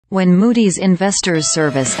When Moody's Investors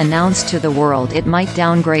Service announced to the world it might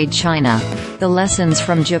downgrade China, the lessons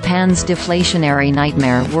from Japan's deflationary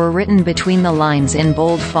nightmare were written between the lines in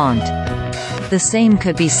bold font. The same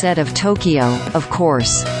could be said of Tokyo, of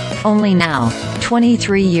course. Only now,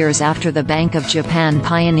 23 years after the Bank of Japan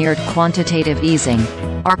pioneered quantitative easing,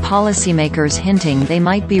 are policymakers hinting they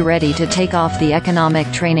might be ready to take off the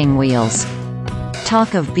economic training wheels.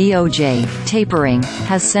 Talk of BOJ tapering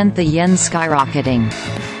has sent the yen skyrocketing.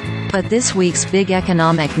 But this week's big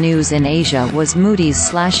economic news in Asia was Moody's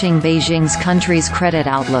slashing Beijing's country's credit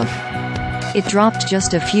outlook. It dropped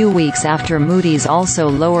just a few weeks after Moody's also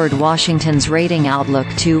lowered Washington's rating outlook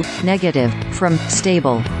to negative from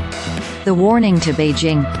stable. The warning to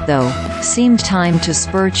Beijing, though, seemed time to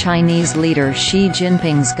spur Chinese leader Xi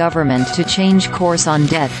Jinping's government to change course on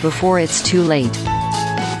debt before it's too late.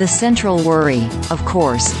 The central worry, of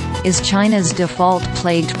course, is China's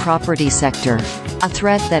default-plagued property sector, a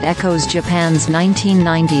threat that echoes Japan's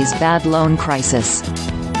 1990s bad loan crisis.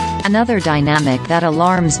 Another dynamic that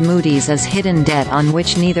alarms Moody's is hidden debt on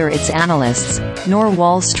which neither its analysts, nor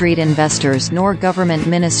Wall Street investors nor government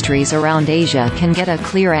ministries around Asia can get a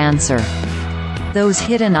clear answer. Those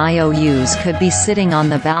hidden IOUs could be sitting on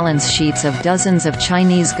the balance sheets of dozens of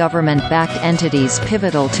Chinese government-backed entities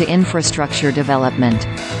pivotal to infrastructure development.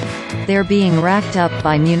 They're being racked up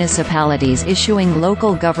by municipalities issuing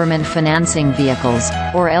local government financing vehicles,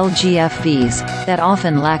 or LGFVs, that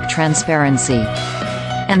often lack transparency.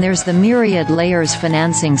 And there's the myriad-layers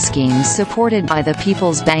financing schemes supported by the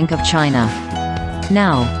People's Bank of China.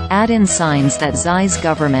 Now, add in signs that Xi's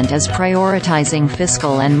government is prioritizing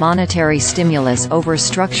fiscal and monetary stimulus over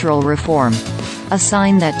structural reform, a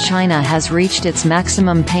sign that China has reached its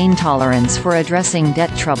maximum pain tolerance for addressing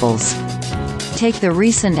debt troubles. Take the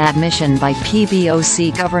recent admission by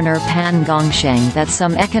PBOC Governor Pan Gongsheng that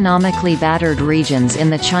some economically battered regions in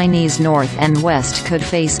the Chinese north and west could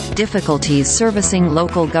face difficulties servicing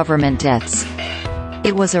local government debts.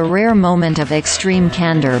 It was a rare moment of extreme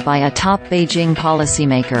candor by a top Beijing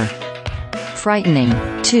policymaker. Frightening,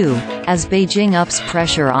 too, as Beijing ups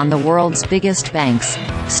pressure on the world's biggest banks,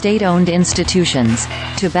 state-owned institutions,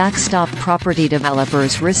 to backstop property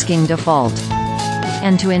developers risking default,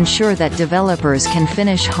 and to ensure that developers can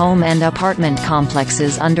finish home and apartment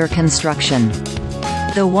complexes under construction.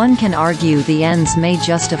 Though one can argue the ends may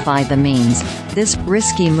justify the means, this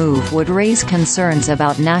risky move would raise concerns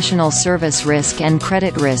about national service risk and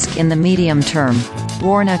credit risk in the medium term,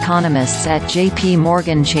 warn economists at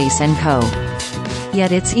JPMorgan Chase Co.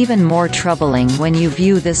 Yet it's even more troubling when you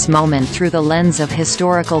view this moment through the lens of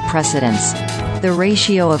historical precedents. The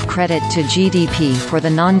ratio of credit to GDP for the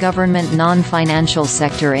non-government non-financial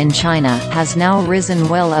sector in China has now risen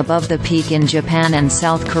well above the peak in Japan and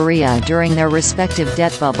South Korea during their respective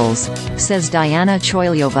debt bubbles, says Diana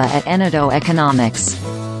Choyleva at Enodo Economics.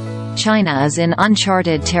 China is in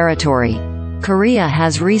uncharted territory. Korea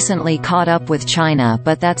has recently caught up with China,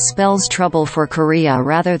 but that spells trouble for Korea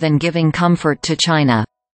rather than giving comfort to China.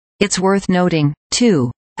 It's worth noting,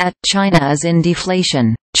 too, that China is in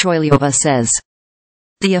deflation, Choyleva says.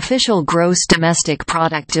 The official gross domestic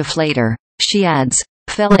product deflator, she adds,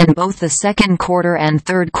 fell in both the second quarter and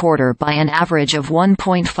third quarter by an average of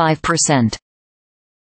 1.5%.